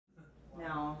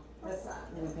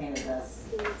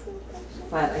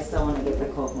but I still want to get the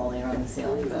coat molding on the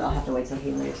ceiling, but I'll have to wait till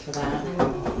he leaves for that.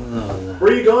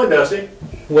 Where are you going, Dusty?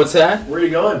 What's that? Where are you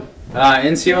going?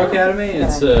 NCO Academy.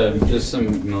 It's just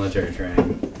some military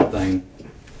training thing.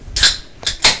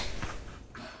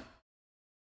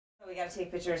 We gotta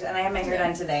take pictures, and I have my hair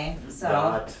done today,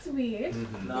 so Sweet. it's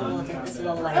a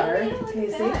little lighter. Can you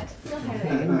see?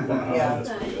 Yeah.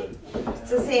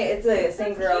 It's the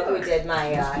same girl who did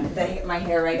my my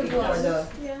hair right before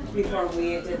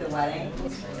we did the wedding.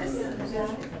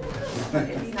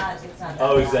 It's not.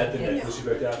 Oh, is that the necklace you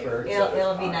picked out for her?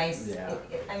 It'll be nice.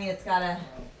 I mean, it's gotta.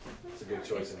 It's a good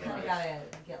choice. Kind of gotta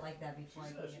get like that before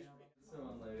you get it.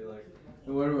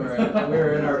 We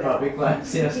were in our puppy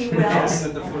class yesterday.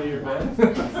 At the foot of your bed.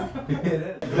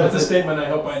 That's a statement I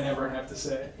hope I never have to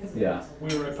say. Yeah.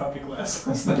 We were at puppy class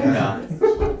last night. Yeah.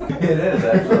 It is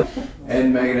actually.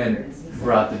 And Megan had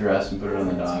brought the dress and put it on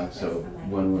the dog, so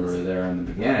when we were there in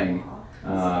the beginning,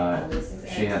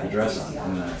 she had the dress on,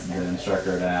 and the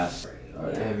instructor had asked,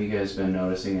 have you guys been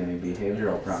noticing any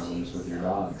behavioral problems with your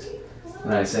dogs?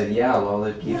 And I said, yeah,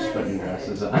 Lola keeps putting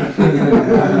dresses on. How do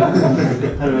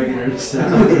I get her to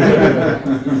stop?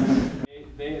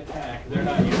 They attack, they're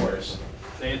not yours.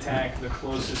 They attack the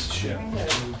closest ship.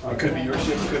 It could be your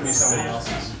ship, it could be somebody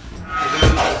else's.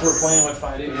 If we're playing with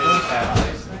 5 days,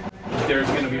 there's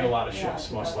going to be a lot of ships,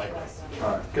 most likely.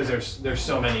 Because there's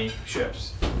so many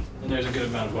ships. And there's a good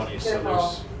amount of bunnies, so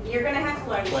there's You're gonna have to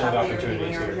learn to plenty of shuffle your feet when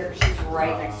opportunities you're here. here. She's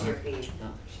right next to your feet.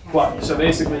 Well, so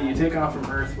basically you take off from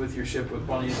Earth with your ship with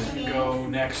bunnies and you go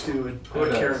next to a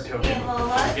carrot token.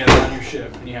 You get on your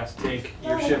ship and you have to take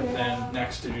your ship then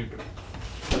next to Jupiter.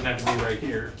 It doesn't have to be right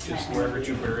here, just wherever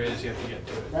Jupiter is you have to get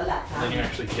to it. And then you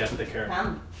actually get the carrot.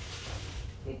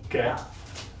 Okay?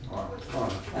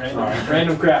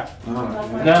 Random crap.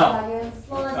 Now,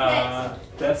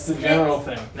 that's the general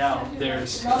thing. Now,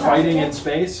 there's fighting in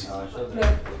space.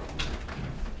 The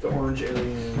orange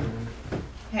alien.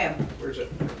 Hey, Where's it?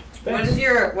 what is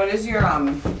your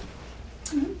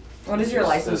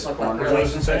license look like? Your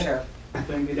license picture?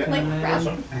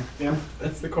 Yeah,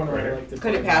 that's the corner I like to.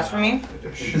 Could it pass for me?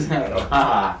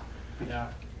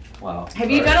 Yeah. Wow. Have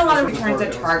you done a lot of returns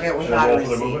at Target without a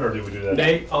receipt? Or do we do that?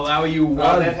 They allow you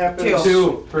one,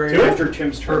 Two. after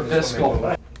Tim's Per term.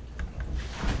 fiscal.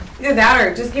 Either that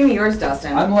or just give me yours,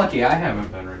 Dustin. I'm lucky I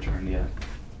haven't been returned yet.